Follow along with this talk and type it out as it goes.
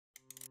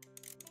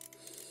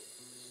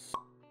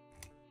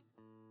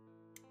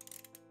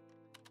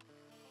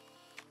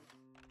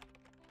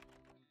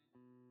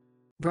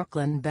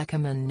Brooklyn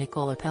Beckham and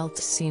Nicola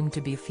Peltz seemed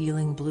to be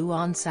feeling blue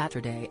on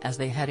Saturday as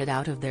they headed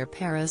out of their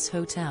Paris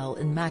hotel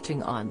in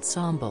matching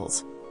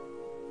ensembles.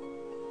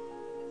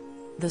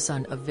 The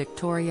son of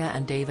Victoria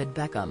and David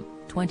Beckham,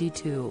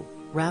 22,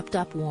 wrapped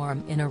up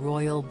warm in a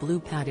royal blue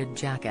padded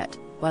jacket,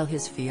 while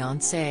his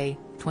fiancée,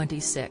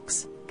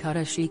 26, cut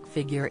a chic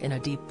figure in a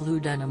deep blue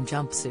denim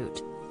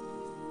jumpsuit.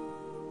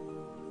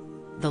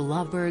 The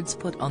lovebirds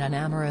put on an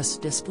amorous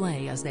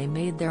display as they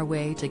made their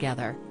way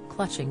together,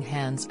 clutching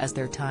hands as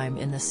their time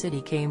in the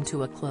city came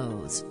to a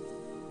close.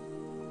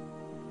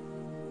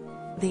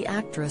 The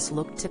actress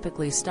looked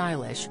typically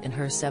stylish in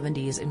her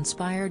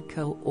 70s-inspired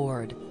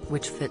cord,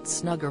 which fit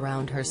snug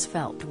around her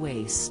svelte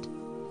waist.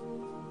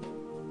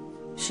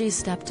 She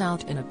stepped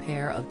out in a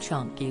pair of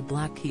chunky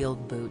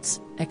black-heeled boots,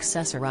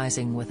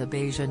 accessorizing with a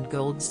beige and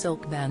gold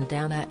silk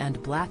bandana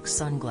and black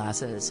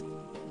sunglasses.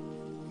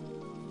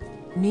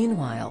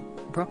 Meanwhile,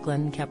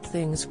 Brooklyn kept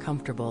things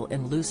comfortable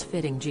in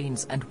loose-fitting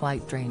jeans and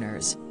white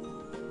trainers.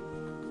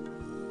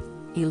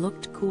 He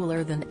looked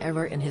cooler than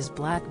ever in his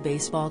black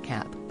baseball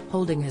cap,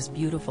 holding his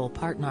beautiful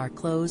partner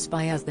close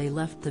by as they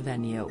left the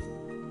venue.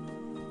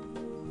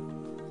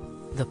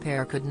 The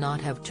pair could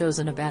not have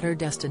chosen a better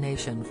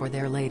destination for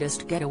their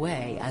latest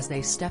getaway as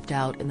they stepped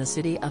out in the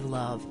city of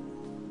love.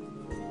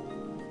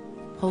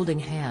 Holding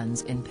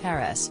hands in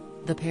Paris,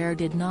 the pair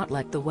did not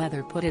let the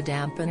weather put a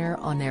dampener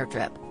on their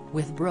trip,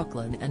 with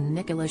Brooklyn and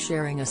Nicola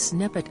sharing a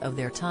snippet of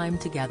their time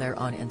together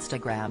on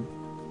Instagram.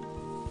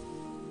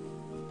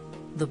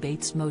 The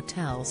Bates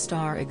Motel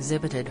star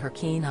exhibited her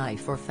keen eye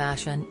for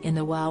fashion in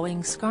a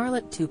wowing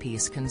scarlet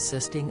two-piece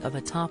consisting of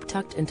a top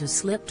tucked into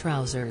slit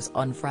trousers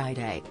on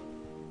Friday.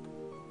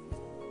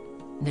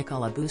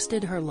 Nicola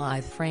boosted her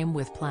lithe frame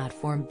with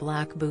platform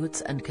black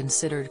boots and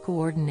considered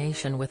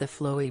coordination with a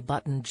flowy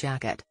button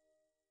jacket.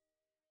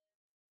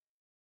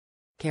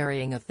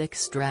 Carrying a thick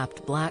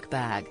strapped black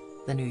bag,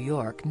 the New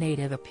York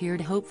native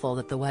appeared hopeful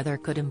that the weather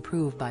could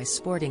improve by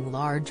sporting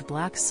large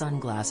black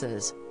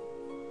sunglasses.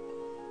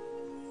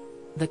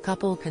 The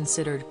couple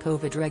considered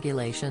COVID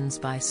regulations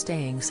by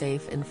staying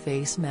safe in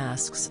face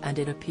masks, and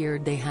it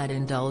appeared they had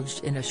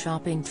indulged in a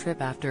shopping trip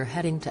after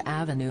heading to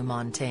Avenue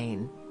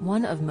Montaigne,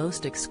 one of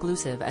most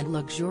exclusive and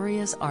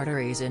luxurious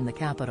arteries in the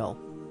capital.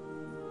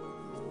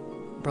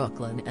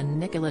 Brooklyn and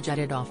Nicola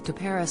jetted off to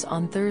Paris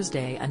on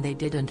Thursday, and they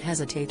didn't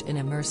hesitate in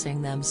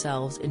immersing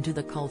themselves into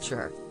the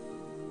culture.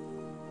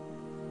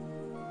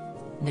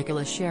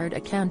 Nicola shared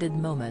a candid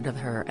moment of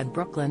her and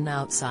Brooklyn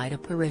outside a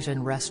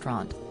Parisian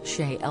restaurant,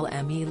 Chez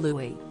l'Ami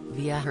Louis,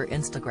 via her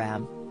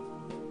Instagram.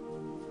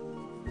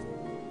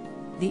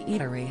 The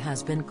eatery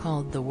has been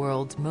called the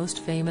world's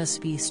most famous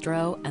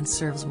bistro and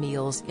serves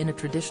meals in a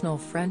traditional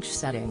French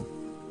setting,